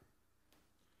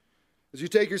As you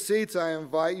take your seats, I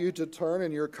invite you to turn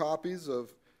in your copies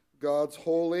of God's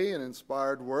holy and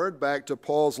inspired word back to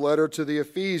Paul's letter to the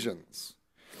Ephesians.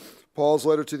 Paul's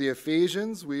letter to the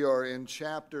Ephesians, we are in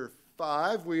chapter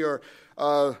 5. We are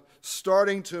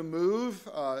starting to move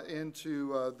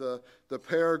into the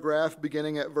paragraph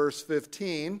beginning at verse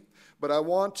 15. But I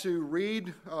want to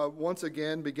read once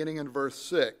again beginning in verse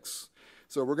 6.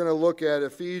 So we're going to look at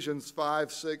Ephesians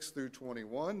 5, 6 through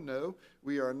 21. No,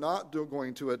 we are not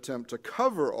going to attempt to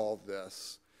cover all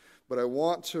this, but I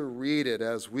want to read it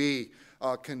as we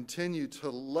continue to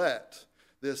let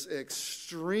this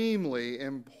extremely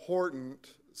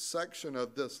important section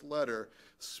of this letter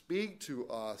speak to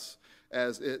us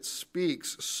as it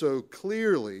speaks so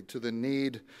clearly to the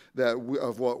need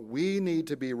of what we need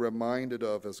to be reminded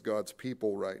of as God's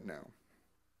people right now.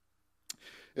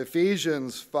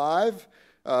 Ephesians 5,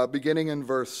 beginning in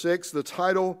verse 6, the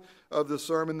title of the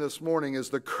sermon this morning is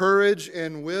 "The Courage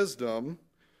and Wisdom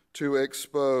to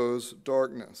Expose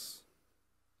Darkness."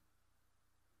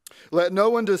 Let no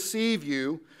one deceive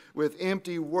you with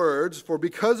empty words, for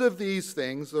because of these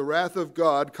things the wrath of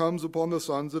God comes upon the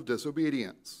sons of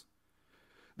disobedience.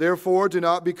 Therefore do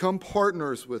not become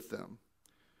partners with them,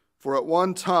 for at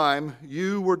one time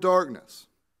you were darkness,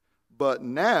 but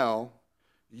now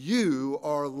you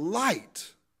are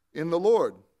light in the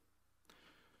Lord.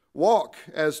 Walk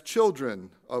as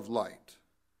children of light,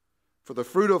 for the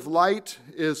fruit of light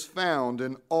is found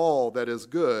in all that is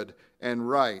good and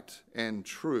right and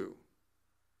true.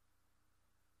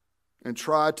 And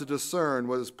try to discern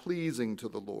what is pleasing to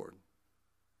the Lord.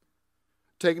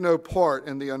 Take no part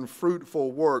in the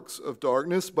unfruitful works of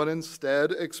darkness, but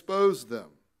instead expose them.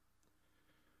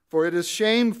 For it is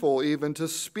shameful even to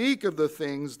speak of the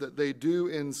things that they do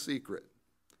in secret.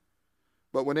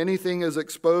 But when anything is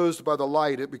exposed by the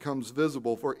light, it becomes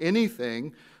visible. For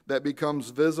anything that becomes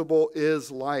visible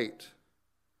is light.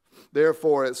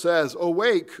 Therefore it says,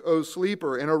 "Awake, O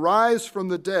sleeper, and arise from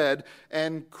the dead,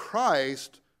 and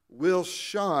Christ will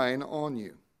shine on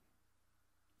you.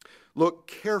 Look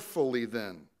carefully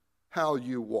then how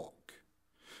you walk,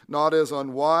 not as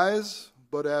unwise,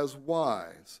 but as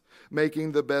wise,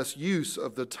 making the best use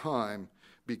of the time,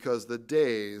 because the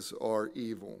days are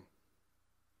evil.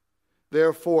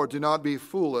 Therefore, do not be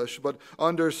foolish, but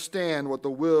understand what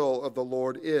the will of the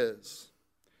Lord is.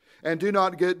 And do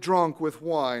not get drunk with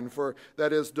wine, for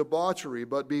that is debauchery,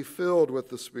 but be filled with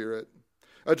the Spirit,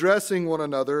 addressing one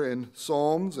another in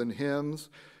psalms and hymns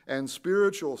and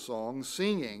spiritual songs,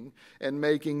 singing and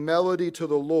making melody to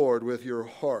the Lord with your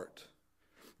heart,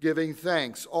 giving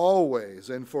thanks always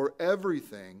and for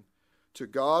everything to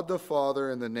God the Father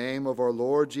in the name of our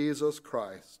Lord Jesus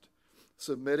Christ,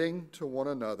 submitting to one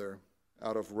another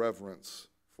out of reverence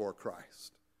for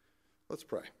Christ." Let's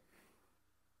pray.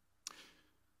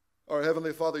 Our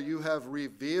Heavenly Father, you have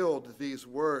revealed these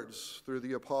words through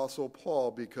the Apostle Paul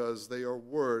because they are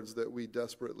words that we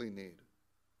desperately need.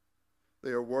 They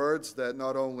are words that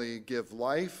not only give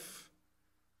life,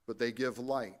 but they give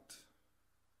light.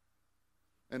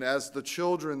 And as the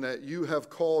children that you have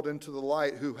called into the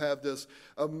light, who have this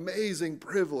amazing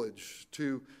privilege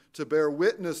to bear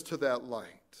witness to that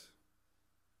light,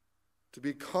 to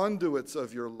be conduits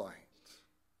of your light,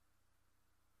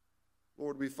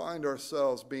 Lord, we find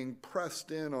ourselves being pressed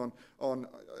in on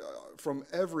from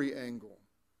every angle,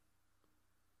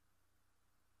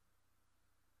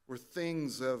 where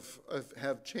things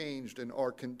have changed and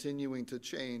are continuing to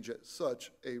change at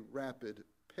such a rapid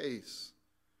pace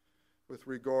with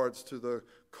regards to the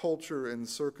culture and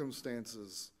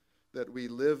circumstances that we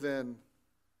live in,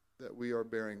 that we are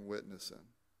bearing witness in.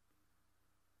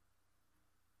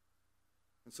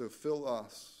 And so fill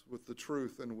us with the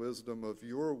truth and wisdom of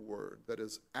your word that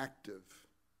is active,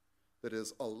 that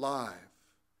is alive,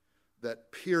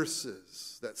 that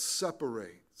pierces, that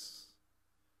separates,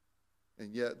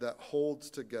 and yet that holds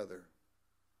together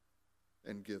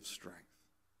and gives strength.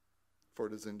 For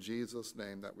it is in Jesus'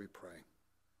 name that we pray.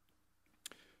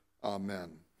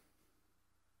 Amen.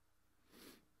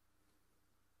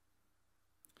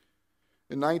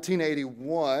 In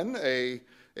 1981,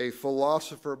 a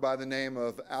philosopher by the name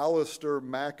of Alasdair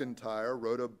MacIntyre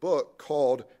wrote a book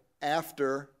called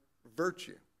After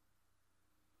Virtue.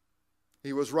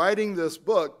 He was writing this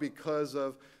book because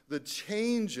of the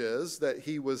changes that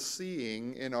he was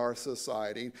seeing in our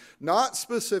society, not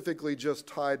specifically just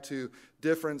tied to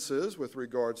differences with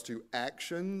regards to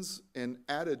actions and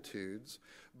attitudes,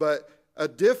 but a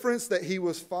difference that he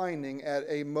was finding at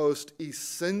a most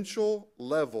essential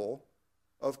level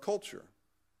of culture.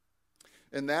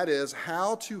 And that is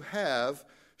how to have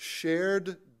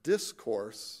shared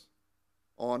discourse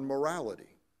on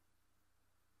morality.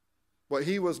 What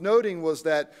he was noting was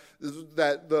that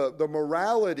the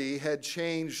morality had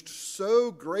changed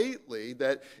so greatly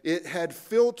that it had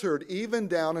filtered even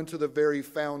down into the very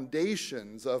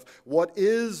foundations of what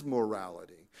is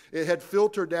morality. It had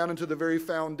filtered down into the very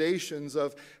foundations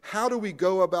of how do we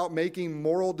go about making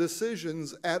moral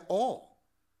decisions at all.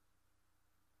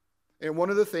 And one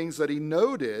of the things that he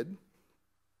noted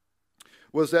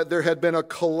was that there had been a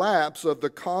collapse of the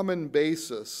common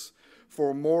basis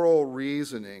for moral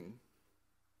reasoning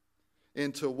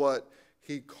into what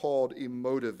he called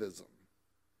emotivism.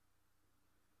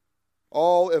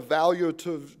 All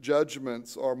evaluative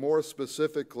judgments, or more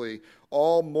specifically,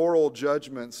 all moral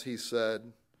judgments, he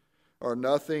said, are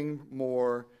nothing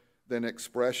more than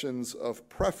expressions of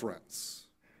preference,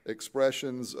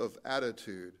 expressions of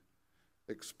attitude,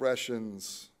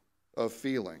 expressions of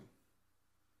feeling.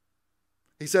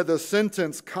 He said the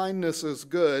sentence, kindness is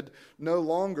good, no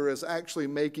longer is actually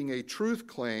making a truth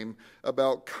claim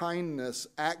about kindness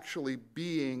actually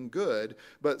being good,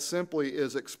 but simply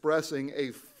is expressing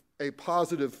a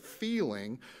positive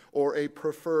feeling or a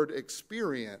preferred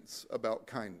experience about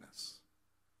kindness.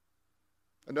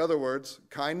 In other words,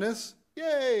 kindness,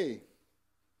 yay!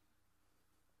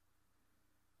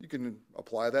 You can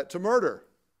apply that to murder,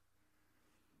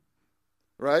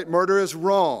 right? Murder is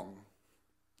wrong.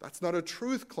 That's not a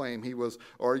truth claim he was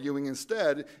arguing.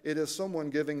 Instead, it is someone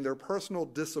giving their personal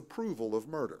disapproval of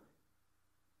murder.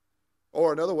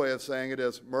 Or another way of saying it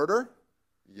is, murder?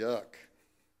 Yuck.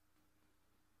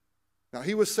 Now,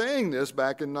 he was saying this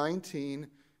back in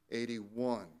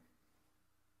 1981.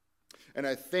 And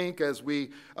I think as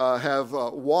we have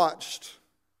watched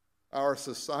our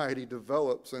society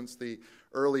develop since the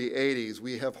early 80s,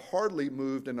 we have hardly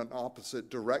moved in an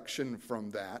opposite direction from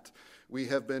that. We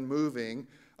have been moving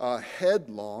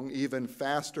headlong, even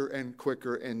faster and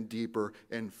quicker and deeper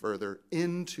and further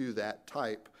into that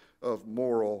type of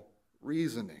moral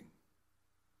reasoning.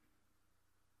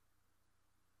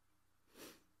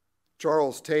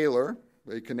 Charles Taylor,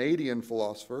 a Canadian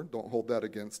philosopher, don't hold that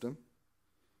against him,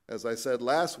 as I said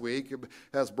last week,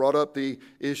 has brought up the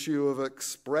issue of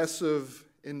expressive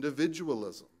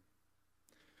individualism,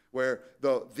 where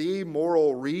the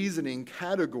moral reasoning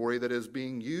category that is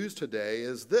being used today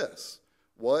is this: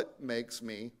 what makes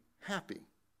me happy?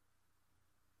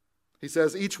 He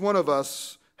says each one of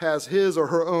us has his or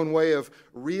her own way of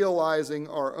realizing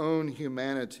our own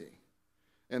humanity,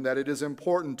 and that it is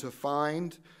important to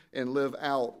find and live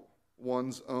out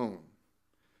one's own,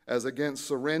 as against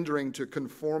surrendering to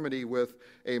conformity with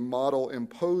a model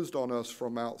imposed on us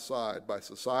from outside by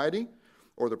society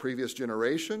or the previous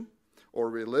generation or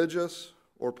religious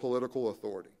or political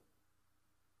authority.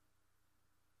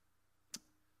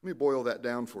 Let me boil that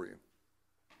down for you.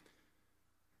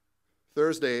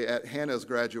 Thursday at Hannah's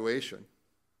graduation,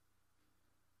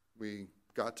 we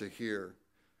got to hear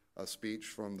a speech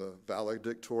from the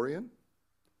valedictorian.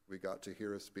 We got to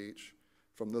hear a speech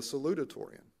from the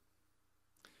salutatorian.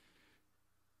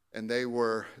 And they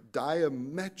were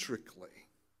diametrically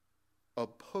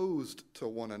opposed to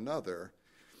one another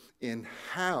in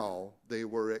how they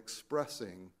were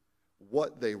expressing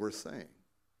what they were saying.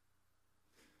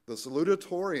 The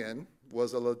salutatorian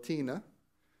was a Latina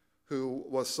who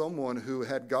was someone who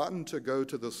had gotten to go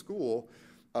to the school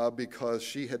because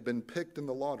she had been picked in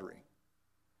the lottery.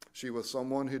 She was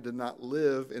someone who did not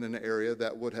live in an area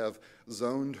that would have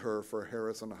zoned her for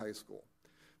Harrison High School.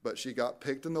 But she got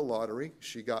picked in the lottery.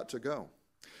 She got to go.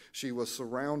 She was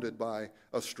surrounded by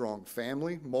a strong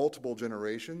family, multiple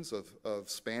generations of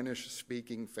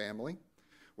Spanish-speaking family,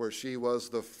 where she was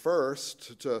the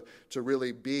first to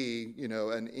really be,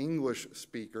 an English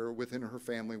speaker within her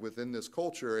family, within this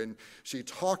culture. And she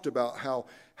talked about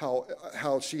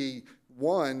how she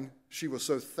was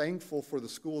so thankful for the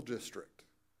school district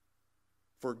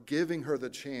for giving her the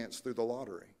chance through the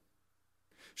lottery.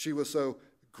 She was so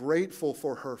grateful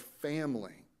for her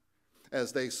family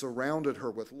as they surrounded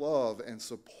her with love and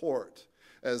support,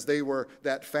 as they were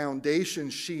that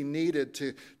foundation she needed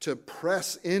to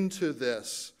press into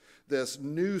this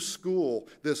new school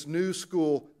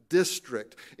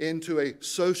district, into a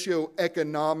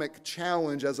socioeconomic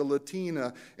challenge as a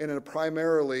Latina in a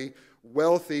primarily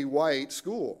wealthy white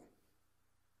school.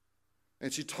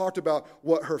 And she talked about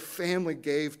what her family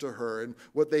gave to her and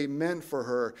what they meant for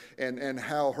her, and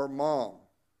how her mom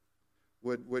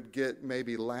would get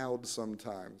maybe loud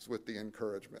sometimes with the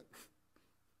encouragement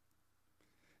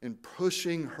and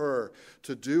pushing her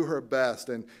to do her best.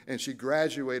 And she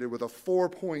graduated with a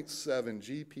 4.7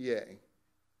 GPA.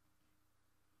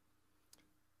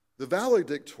 The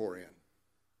valedictorian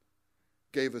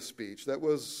gave a speech that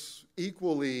was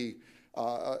equally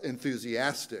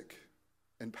enthusiastic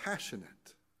and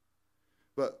passionate.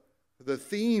 But the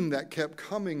theme that kept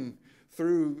coming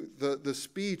through the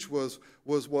speech was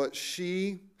what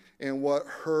she and what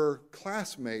her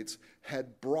classmates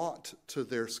had brought to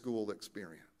their school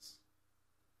experience.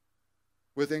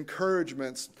 With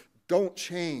encouragements, don't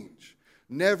change,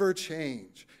 never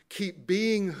change, keep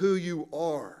being who you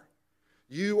are.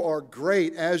 You are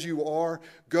great as you are.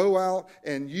 Go out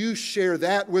and you share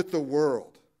that with the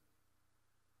world.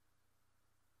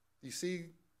 You see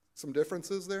some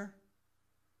differences there?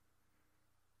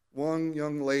 One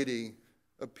young lady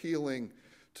appealing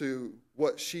to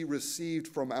what she received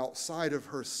from outside of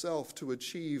herself to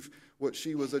achieve what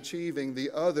she was achieving. The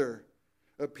other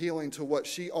appealing to what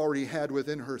she already had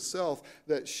within herself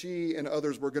that she and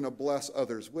others were going to bless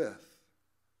others with.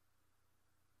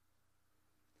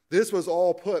 This was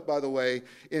all put, by the way,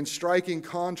 in striking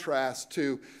contrast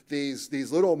to these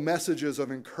little messages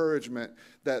of encouragement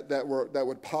that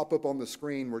would pop up on the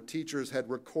screen where teachers had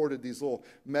recorded these little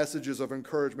messages of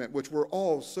encouragement, which were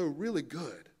all so really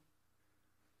good.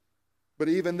 But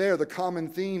even there, the common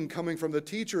theme coming from the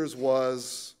teachers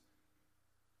was,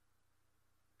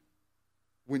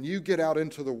 when you get out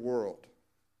into the world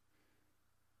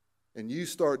and you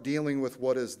start dealing with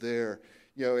what is there,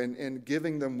 and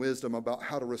giving them wisdom about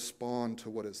how to respond to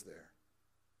what is there,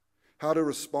 how to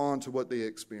respond to what they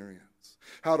experience,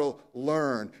 how to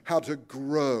learn, how to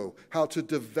grow, how to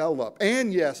develop,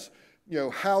 and yes,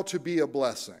 how to be a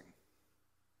blessing.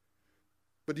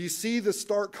 But do you see the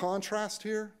stark contrast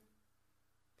here?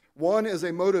 One is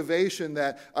a motivation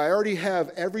that I already have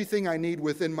everything I need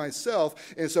within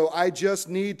myself, and so I just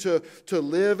need to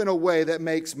live in a way that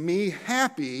makes me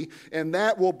happy, and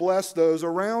that will bless those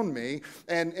around me.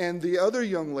 And the other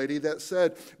young lady that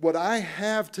said, what I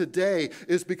have today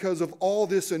is because of all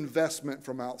this investment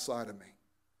from outside of me.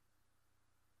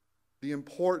 The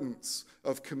importance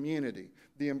of community,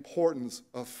 the importance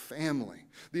of family,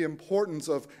 the importance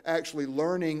of actually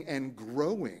learning and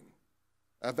growing,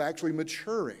 of actually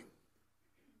maturing.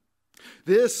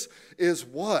 This is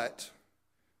what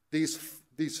these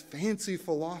fancy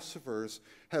philosophers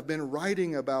have been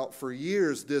writing about for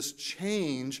years, this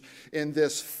change in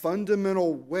this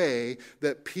fundamental way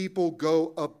that people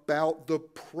go about the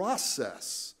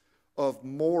process of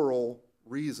moral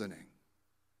reasoning.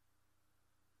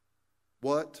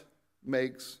 What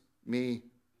makes me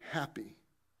happy?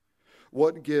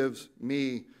 What gives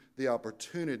me the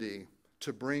opportunity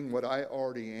to bring what I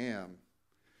already am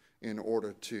in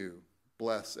order to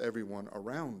bless everyone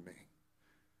around me?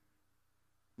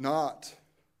 Not,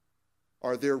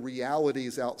 are there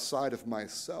realities outside of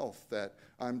myself that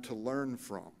I'm to learn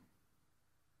from?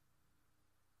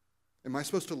 Am I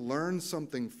supposed to learn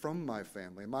something from my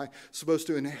family? Am I supposed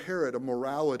to inherit a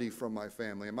morality from my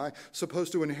family? Am I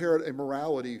supposed to inherit a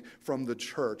morality from the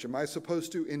church? Am I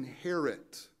supposed to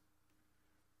inherit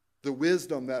the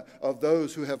wisdom of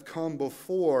those who have come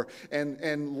before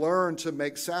and learn to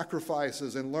make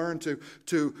sacrifices and learn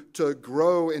to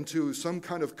grow into some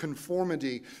kind of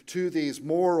conformity to these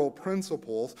moral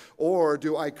principles? Or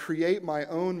do I create my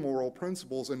own moral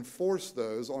principles and force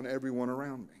those on everyone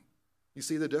around me? You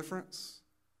see the difference?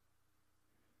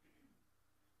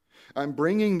 I'm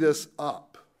bringing this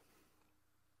up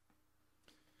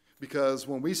because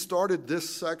when we started this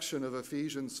section of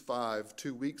Ephesians 5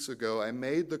 2 weeks ago, I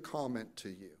made the comment to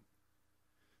you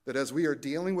that as we are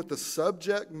dealing with the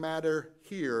subject matter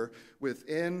here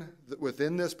within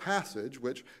this passage,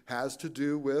 which has to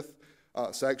do with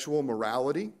sexual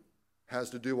morality, has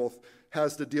to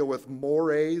deal with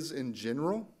mores in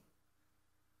general,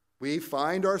 we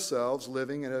find ourselves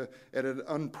living at an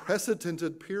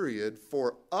unprecedented period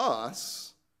for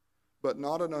us, but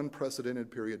not an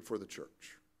unprecedented period for the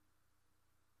church.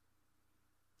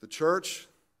 The church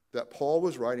that Paul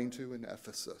was writing to in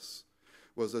Ephesus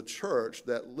was a church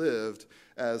that lived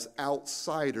as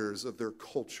outsiders of their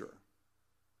culture.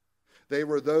 They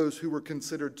were those who were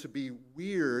considered to be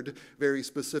weird very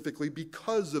specifically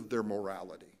because of their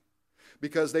morality.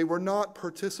 Because they were not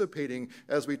participating,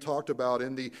 as we talked about,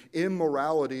 in the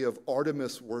immorality of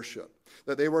Artemis worship.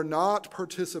 That they were not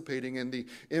participating in the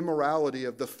immorality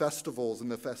of the festivals and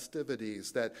the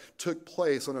festivities that took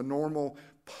place on a normal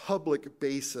public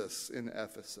basis in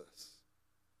Ephesus.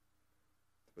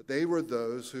 But they were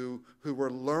those who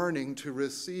were learning to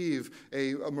receive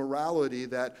a morality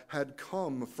that had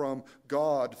come from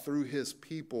God through his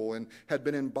people and had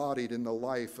been embodied in the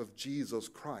life of Jesus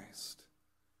Christ.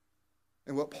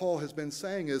 And what Paul has been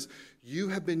saying is, you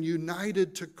have been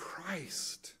united to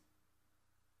Christ.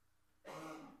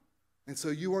 And so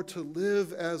you are to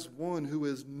live as one who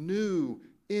is new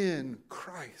in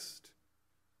Christ.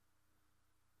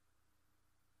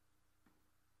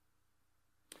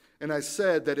 And I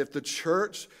said that if the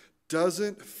church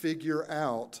doesn't figure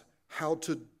out how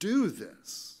to do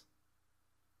this,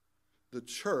 the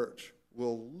church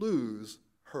will lose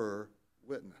her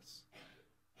witness.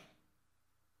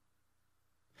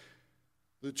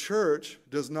 The church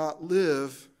does not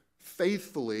live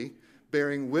faithfully,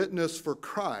 bearing witness for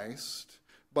Christ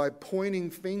by pointing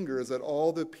fingers at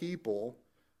all the people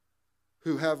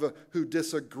who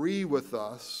disagree with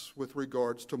us with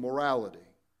regards to morality,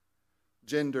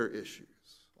 gender issues,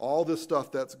 all the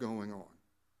stuff that's going on.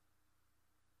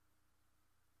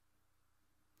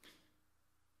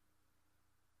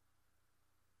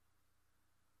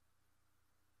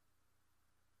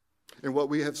 And what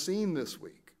we have seen this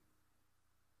week,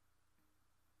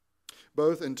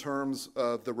 both in terms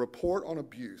of the report on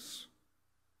abuse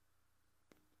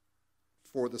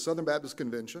for the Southern Baptist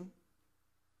Convention,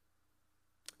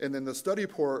 and then the study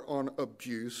report on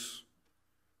abuse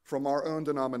from our own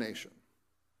denomination.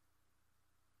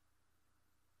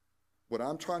 What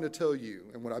I'm trying to tell you,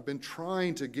 and what I've been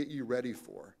trying to get you ready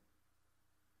for,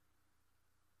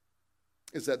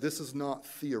 is that this is not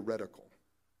theoretical.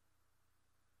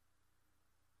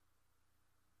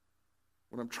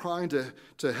 What I'm trying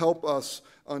to help us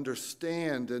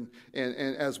understand, and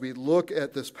as we look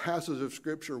at this passage of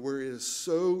Scripture where it is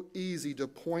so easy to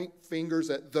point fingers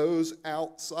at those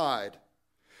outside,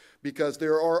 because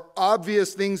there are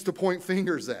obvious things to point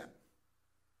fingers at.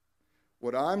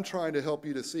 What I'm trying to help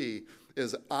you to see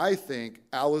is I think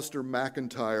Alistair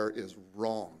McIntyre is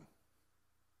wrong.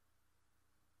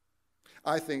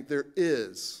 I think there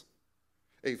is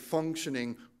a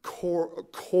functioning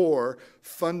core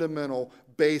fundamental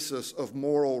basis of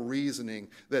moral reasoning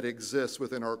that exists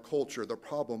within our culture. The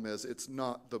problem is it's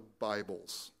not the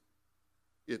Bible's,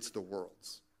 it's the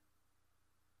world's.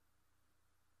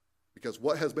 Because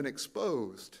what has been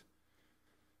exposed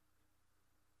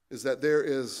is that there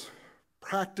is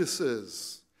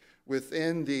practices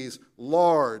within these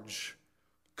large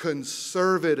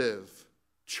conservative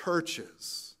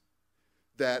churches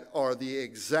that are the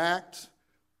exact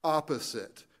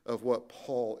opposite of what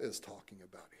Paul is talking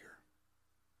about here.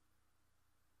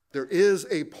 There is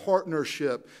a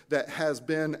partnership that has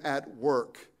been at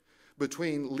work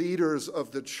between leaders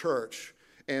of the church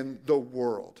and the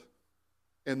world,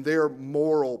 and their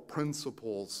moral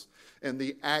principles and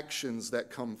the actions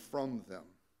that come from them.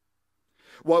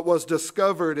 What was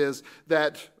discovered is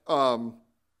that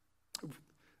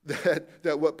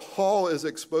what Paul is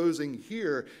exposing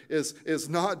here is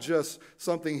not just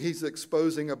something he's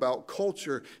exposing about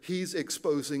culture, he's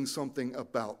exposing something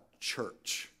about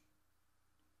church.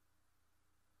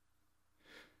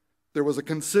 There was a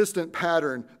consistent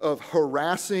pattern of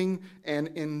harassing and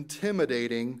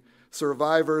intimidating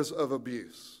survivors of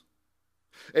abuse.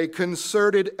 A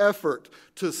concerted effort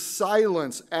to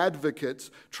silence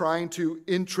advocates trying to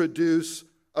introduce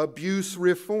abuse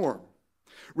reform.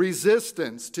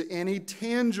 Resistance to any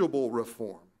tangible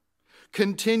reform.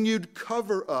 Continued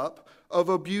cover-up of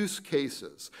abuse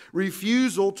cases.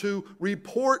 Refusal to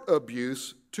report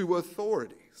abuse to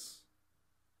authorities.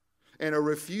 And a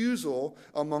refusal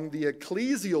among the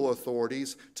ecclesial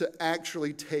authorities to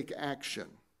actually take action.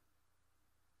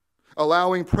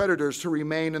 Allowing predators to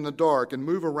remain in the dark and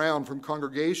move around from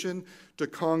congregation to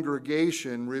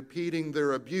congregation, repeating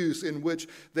their abuse, in which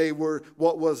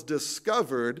what was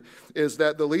discovered is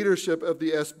that the leadership of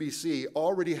the SBC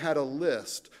already had a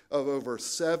list of over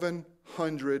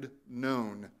 700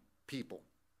 known people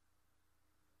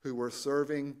who were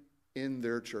serving in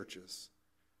their churches,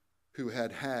 who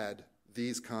had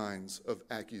these kinds of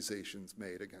accusations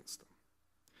made against them.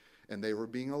 And they were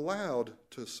being allowed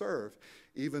to serve,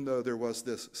 even though there was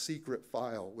this secret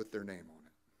file with their name on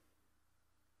it.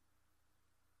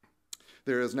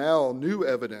 There is now new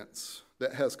evidence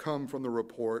that has come from the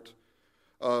report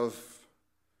of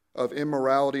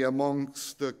immorality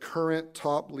amongst the current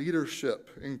top leadership,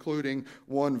 including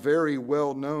one very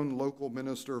well-known local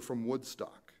minister from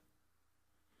Woodstock,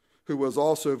 who was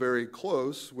also very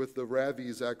close with the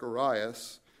Ravi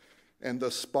Zacharias and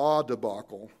the spa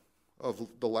debacle of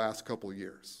the last couple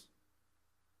years.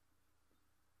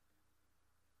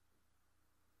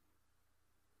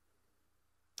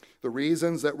 The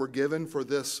reasons that were given for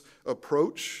this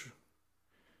approach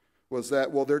was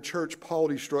that, their church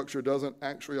polity structure doesn't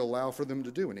actually allow for them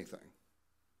to do anything.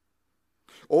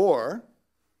 Or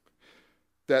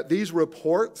that these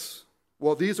reports,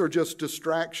 these are just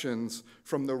distractions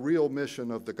from the real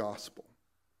mission of the gospel.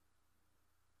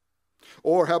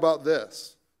 Or how about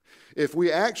this? If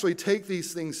we actually take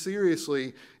these things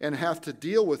seriously and have to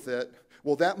deal with it,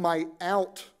 that might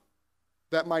out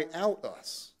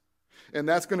us. And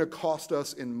that's going to cost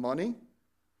us in money,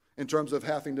 in terms of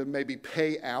having to maybe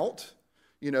pay out,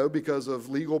 because of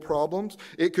legal problems.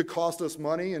 It could cost us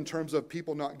money in terms of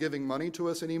people not giving money to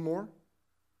us anymore.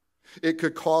 It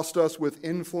could cost us with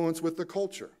influence with the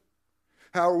culture.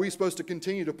 How are we supposed to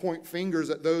continue to point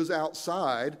fingers at those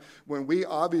outside when we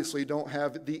obviously don't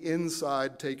have the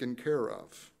inside taken care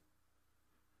of?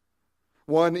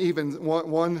 One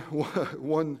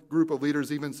group of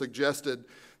leaders even suggested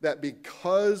that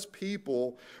because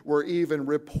people were even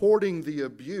reporting the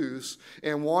abuse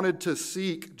and wanted to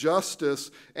seek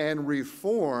justice and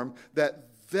reform, that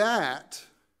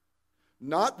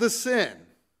not the sin,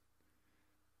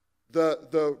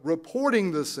 the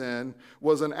reporting the sin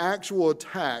was an actual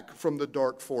attack from the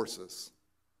dark forces.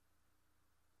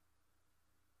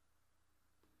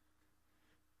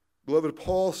 Beloved,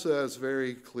 Paul says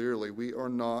very clearly, we are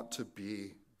not to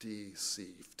be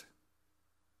deceived.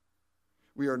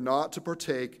 We are not to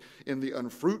partake in the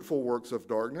unfruitful works of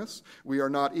darkness. We are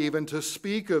not even to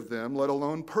speak of them, let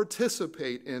alone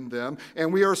participate in them.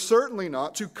 And we are certainly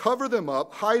not to cover them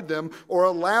up, hide them, or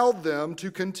allow them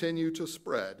to continue to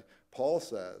spread. Paul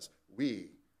says,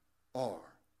 we are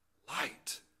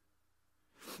light.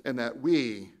 And that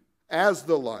we, as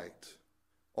the light,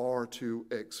 are to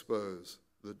expose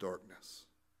the darkness.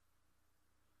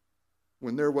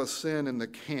 When there was sin in the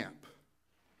camp,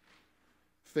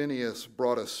 Phinehas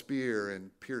brought a spear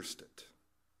and pierced it.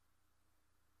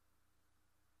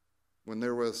 When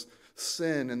there was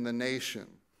sin in the nation,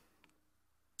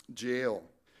 Jael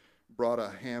brought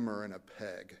a hammer and a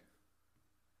peg.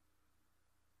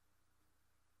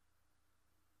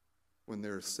 When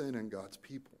there is sin in God's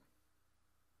people,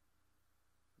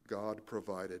 God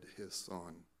provided his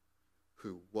Son,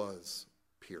 who was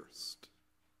pierced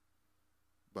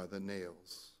by the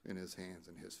nails in his hands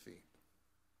and his feet.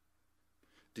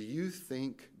 Do you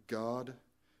think God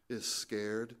is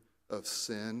scared of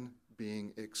sin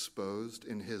being exposed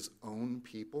in his own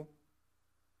people?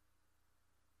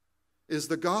 Is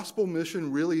the gospel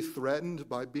mission really threatened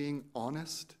by being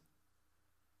honest?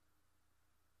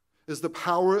 Is the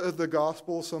power of the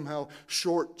gospel somehow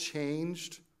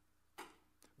shortchanged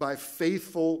by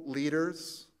faithful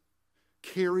leaders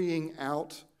carrying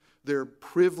out their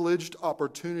privileged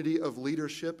opportunity of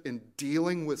leadership in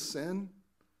dealing with sin?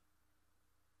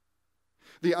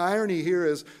 The irony here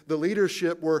is the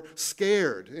leadership were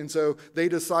scared, and so they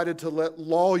decided to let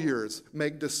lawyers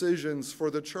make decisions for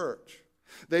the church.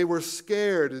 They were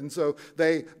scared, and so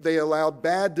they allowed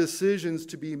bad decisions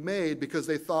to be made because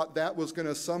they thought that was going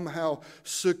to somehow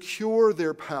secure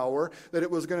their power, that it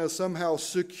was going to somehow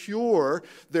secure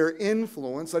their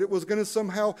influence, that it was going to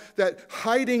somehow, that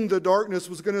hiding the darkness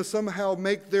was going to somehow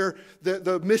make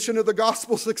the mission of the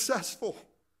gospel successful.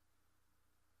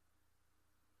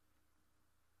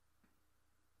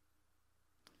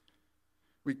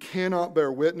 We cannot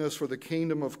bear witness for the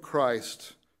kingdom of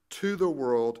Christ to the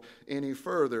world any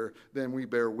further than we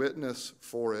bear witness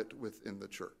for it within the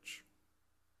church.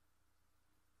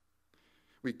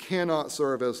 We cannot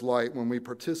serve as light when we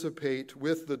participate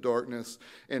with the darkness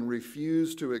and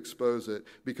refuse to expose it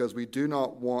because we do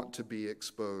not want to be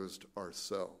exposed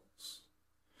ourselves,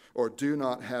 or do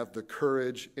not have the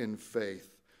courage and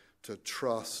faith to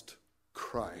trust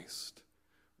Christ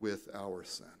with our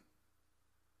sin.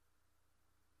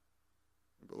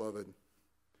 Beloved,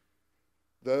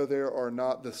 though there are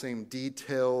not the same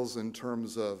details in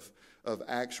terms of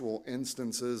actual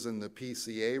instances in the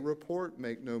PCA report,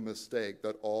 make no mistake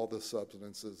that all the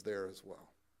substance is there as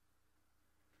well.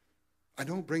 I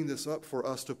don't bring this up for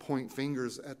us to point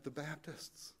fingers at the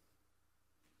Baptists.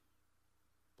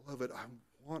 Beloved, I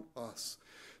want us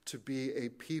to be a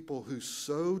people who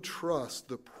so trust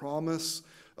the promise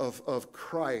of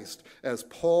Christ, as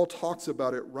Paul talks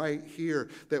about it right here,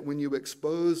 that when you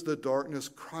expose the darkness,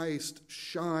 Christ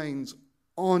shines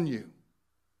on you.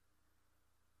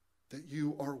 That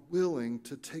you are willing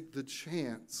to take the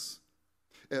chance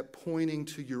at pointing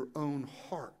to your own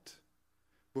heart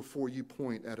before you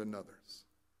point at another's.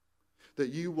 That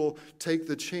you will take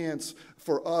the chance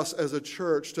for us as a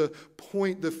church to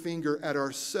point the finger at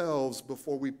ourselves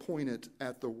before we point it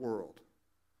at the world.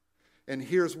 And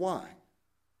here's why.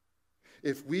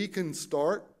 If we can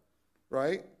start,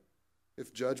 right?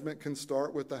 If judgment can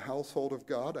start with the household of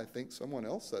God, I think someone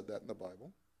else said that in the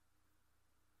Bible.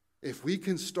 If we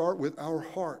can start with our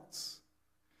hearts,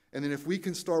 and then if we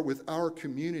can start with our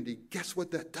community, guess what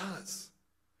that does?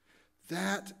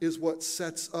 That is what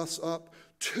sets us up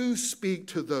to speak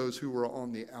to those who are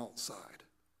on the outside.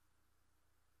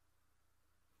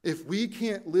 If we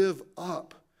can't live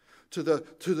up to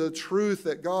the truth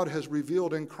that God has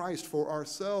revealed in Christ for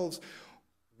ourselves,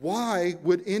 why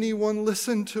would anyone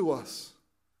listen to us?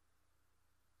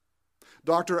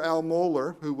 Dr. Al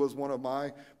Mohler, who was one of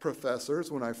my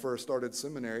professors when I first started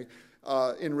seminary,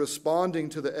 in responding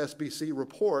to the SBC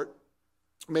report,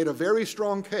 made a very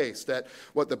strong case that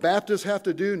what the Baptists have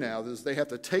to do now is they have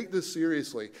to take this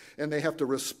seriously, and they have to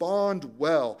respond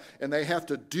well, and they have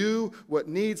to do what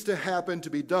needs to happen to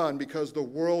be done because the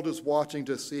world is watching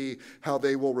to see how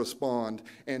they will respond.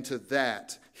 And to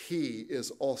that, he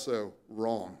is also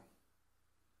wrong.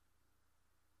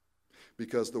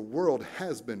 Because the world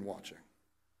has been watching.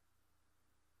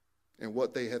 And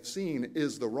what they have seen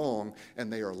is the wrong,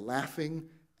 and they are laughing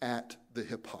at the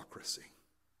hypocrisy.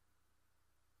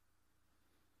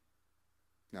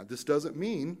 Now, this doesn't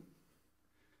mean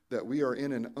that we are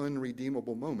in an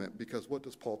unredeemable moment, because what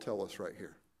does Paul tell us right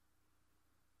here?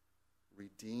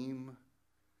 Redeem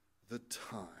the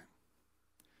time,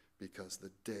 because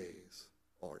the days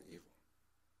are evil.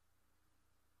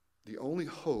 The only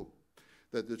hope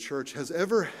that the church has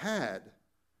ever had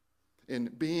in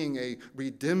being a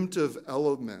redemptive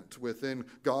element within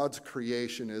God's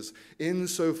creation is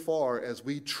insofar as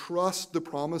we trust the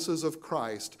promises of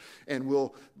Christ and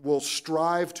will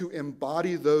strive to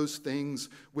embody those things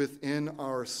within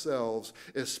ourselves,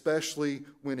 especially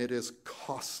when it is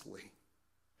costly,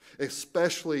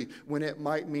 especially when it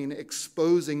might mean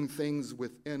exposing things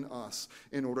within us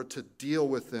in order to deal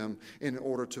with them, in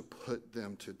order to put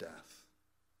them to death.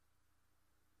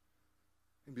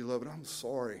 And beloved, I'm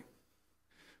sorry,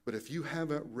 but if you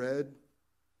haven't read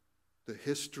the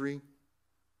history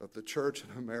of the church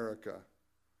in America,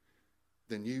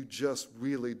 then you just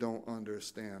really don't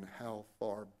understand how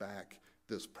far back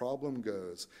this problem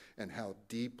goes and how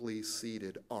deeply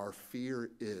seated our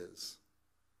fear is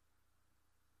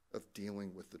of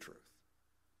dealing with the truth.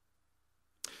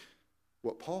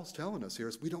 What Paul's telling us here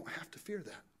is we don't have to fear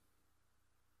that,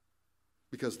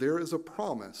 because there is a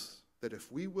promise that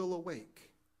if we will awake,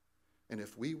 and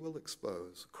if we will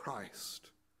expose,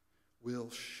 Christ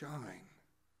will shine.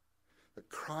 That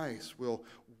Christ will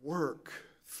work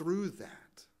through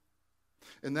that.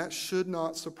 And that should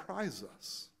not surprise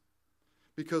us.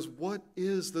 Because what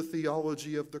is the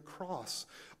theology of the cross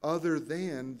other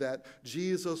than that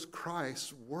Jesus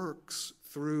Christ works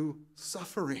through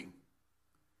suffering?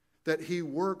 That he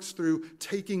works through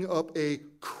taking up a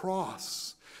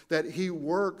cross. That he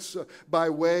works by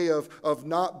way of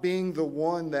not being the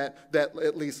one that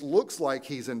at least looks like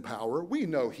he's in power. We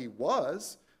know he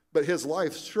was, but his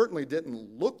life certainly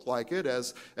didn't look like it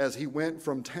as he went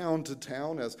from town to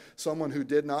town, as someone who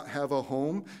did not have a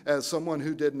home, as someone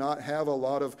who did not have a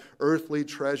lot of earthly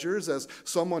treasures, as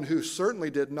someone who certainly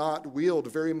did not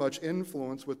wield very much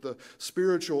influence with the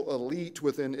spiritual elite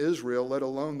within Israel, let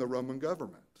alone the Roman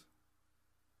government.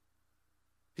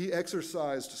 He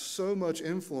exercised so much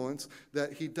influence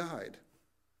that he died.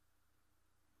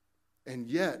 And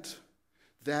yet,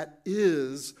 that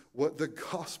is what the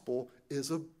gospel is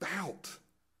about.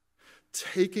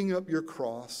 Taking up your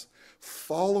cross,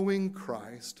 following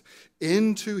Christ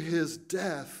into his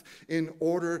death in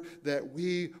order that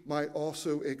we might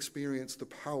also experience the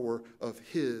power of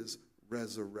his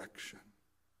resurrection.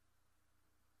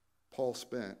 Paul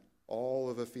spent all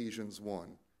of Ephesians 1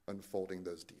 unfolding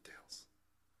those details.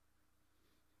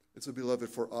 It's a beloved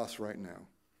for us right now.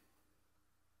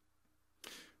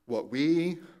 What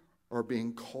we are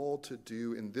being called to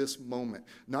do in this moment,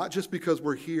 not just because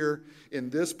we're here in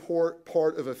this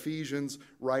part of Ephesians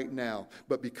right now,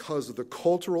 but because of the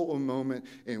cultural moment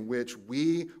in which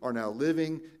we are now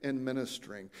living and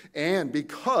ministering, and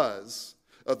because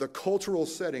of the cultural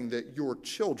setting that your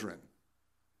children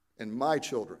and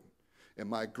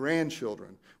my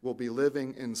grandchildren will be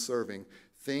living and serving.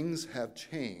 Things have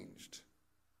changed.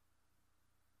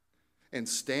 And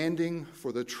standing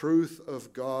for the truth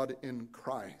of God in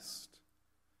Christ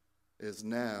is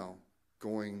now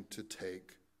going to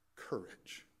take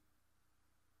courage.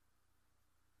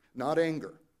 Not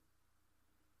anger.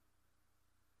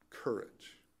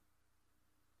 Courage.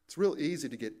 It's real easy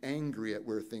to get angry at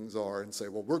where things are and say,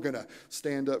 well, we're going to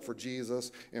stand up for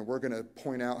Jesus and we're going to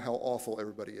point out how awful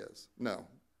everybody is. No,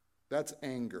 that's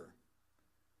anger.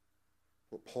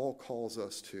 What Paul calls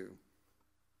us to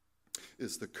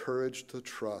is the courage to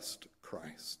trust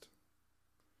Christ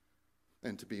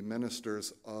and to be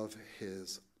ministers of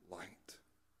his light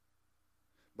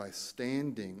by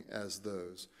standing as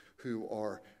those who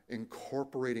are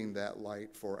incorporating that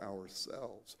light for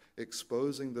ourselves,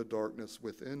 exposing the darkness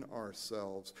within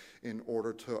ourselves in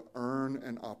order to earn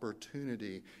an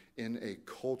opportunity in a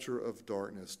culture of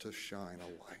darkness to shine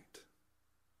a light.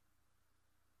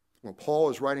 When Paul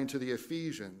is writing to the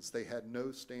Ephesians, they had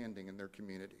no standing in their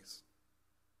communities.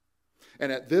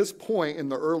 And at this point in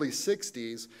the early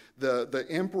 60s, the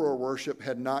emperor worship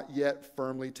had not yet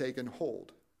firmly taken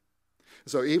hold.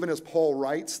 So even as Paul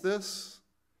writes this,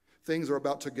 things are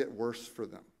about to get worse for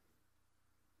them.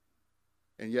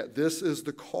 And yet this is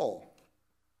the call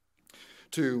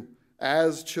to,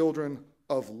 as children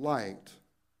of light,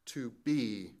 to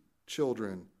be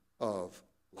children of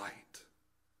light.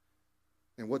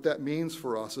 And what that means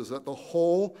for us is that the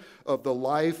whole of the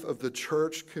life of the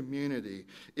church community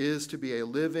is to be a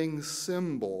living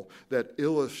symbol that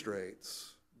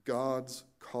illustrates God's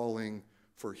calling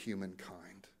for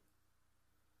humankind.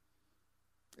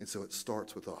 And so it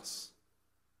starts with us.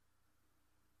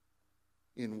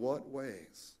 In what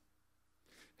ways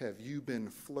have you been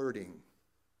flirting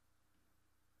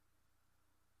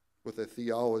with a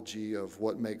theology of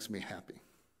what makes me happy?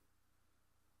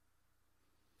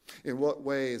 In what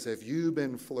ways have you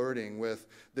been flirting with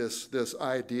this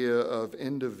idea of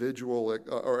individual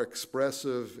or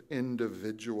expressive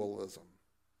individualism?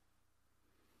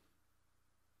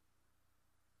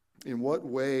 In what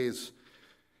ways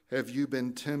have you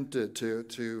been tempted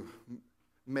to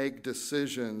make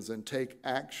decisions and take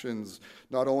actions,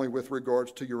 not only with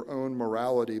regards to your own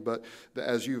morality, but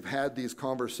as you've had these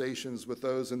conversations with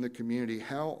those in the community,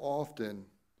 how often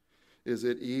is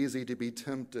it easy to be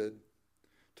tempted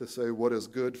to say what is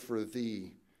good for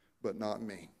thee, but not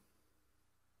me?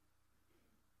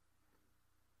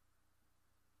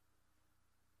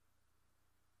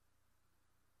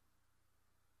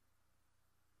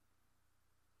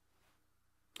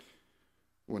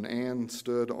 When Anne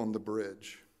stood on the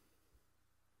bridge,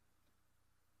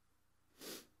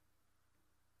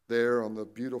 there on the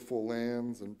beautiful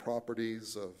lands and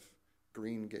properties of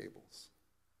Green Gables,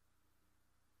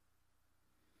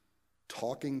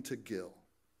 talking to Gil,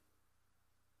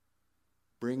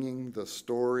 bringing the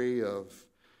story of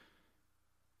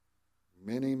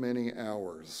many, many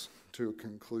hours to a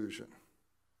conclusion.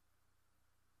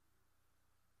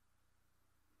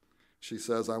 She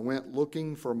says, I went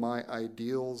looking for my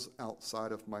ideals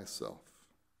outside of myself.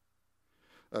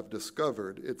 I've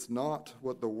discovered it's not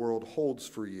what the world holds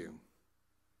for you.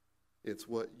 It's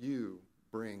what you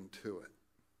bring to it.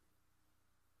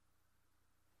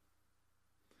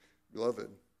 Beloved,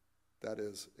 that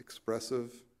is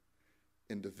expressive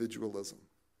individualism.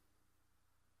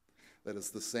 That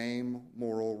is the same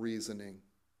moral reasoning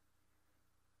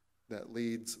that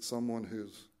leads someone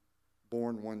who's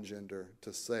born one gender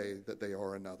to say that they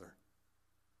are another.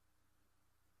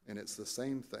 And it's the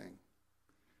same thing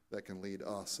that can lead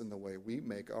us in the way we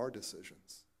make our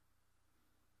decisions,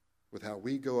 with how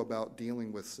we go about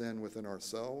dealing with sin within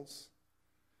ourselves,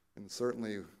 and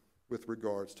certainly with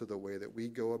regards to the way that we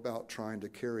go about trying to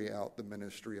carry out the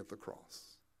ministry of the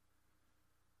cross,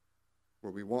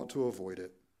 where we want to avoid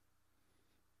it,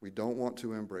 we don't want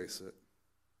to embrace it,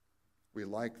 we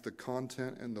like the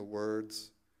content and the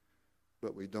words,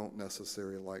 but we don't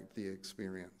necessarily like the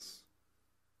experience.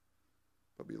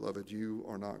 But beloved, you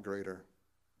are not greater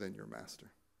than your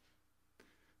master.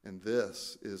 And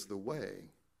this is the way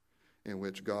in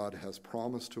which God has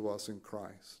promised to us in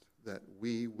Christ that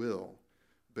we will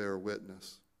bear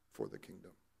witness for the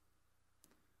kingdom.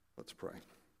 Let's pray.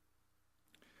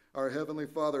 Our Heavenly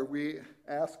Father, we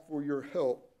ask for your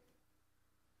help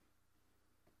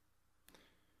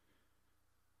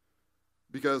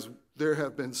because there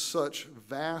have been such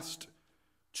vast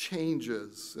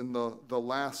changes in the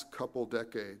last couple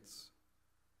decades.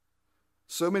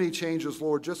 So many changes,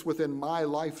 Lord, just within my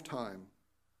lifetime,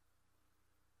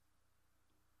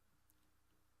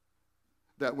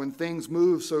 that when things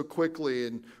move so quickly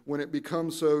and when it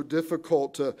becomes so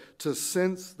difficult to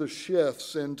sense the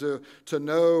shifts and to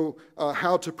know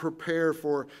how to prepare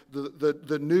for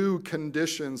the new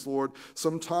conditions, Lord,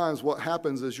 sometimes what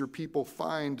happens is your people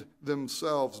find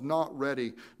themselves not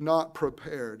ready, not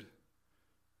prepared,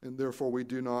 and therefore we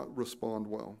do not respond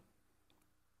well.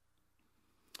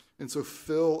 And so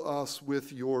fill us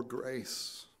with your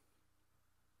grace.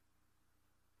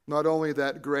 Not only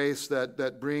that grace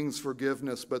that brings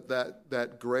forgiveness, but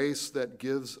that grace that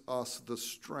gives us the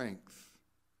strength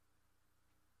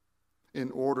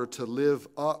in order to live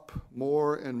up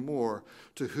more and more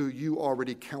to who you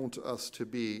already count us to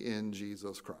be in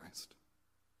Jesus Christ.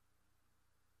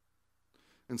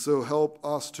 And so help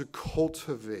us to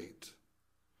cultivate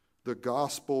the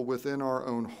gospel within our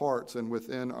own hearts and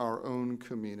within our own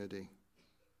community.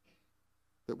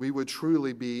 That we would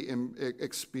truly be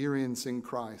experiencing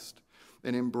Christ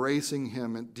and embracing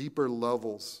him at deeper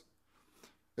levels,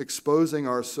 exposing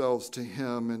ourselves to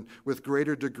him and with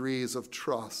greater degrees of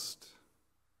trust,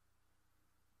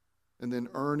 and then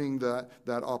earning that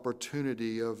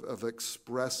opportunity of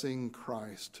expressing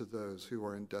Christ to those who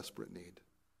are in desperate need.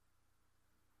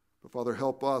 But Father,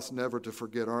 help us never to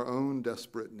forget our own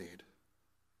desperate need,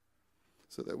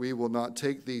 so that we will not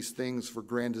take these things for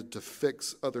granted to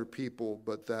fix other people,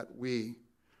 but that we,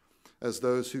 as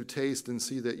those who taste and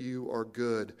see that you are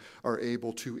good, are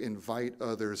able to invite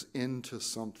others into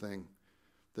something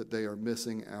that they are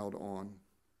missing out on,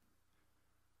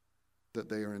 that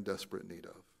they are in desperate need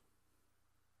of.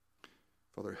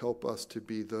 Father, help us to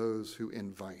be those who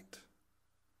invite,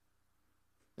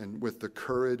 and with the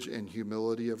courage and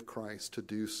humility of Christ to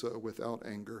do so without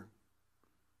anger,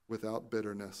 without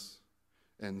bitterness,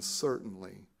 and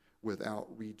certainly without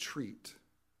retreat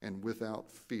and without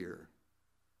fear.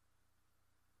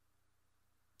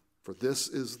 For this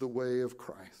is the way of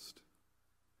Christ,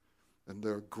 and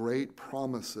there are great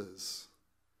promises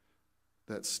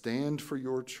that stand for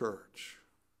your church,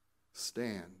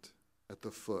 stand at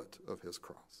the foot of his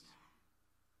cross.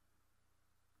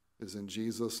 It is in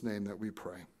Jesus' name that we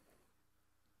pray.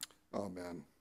 Amen.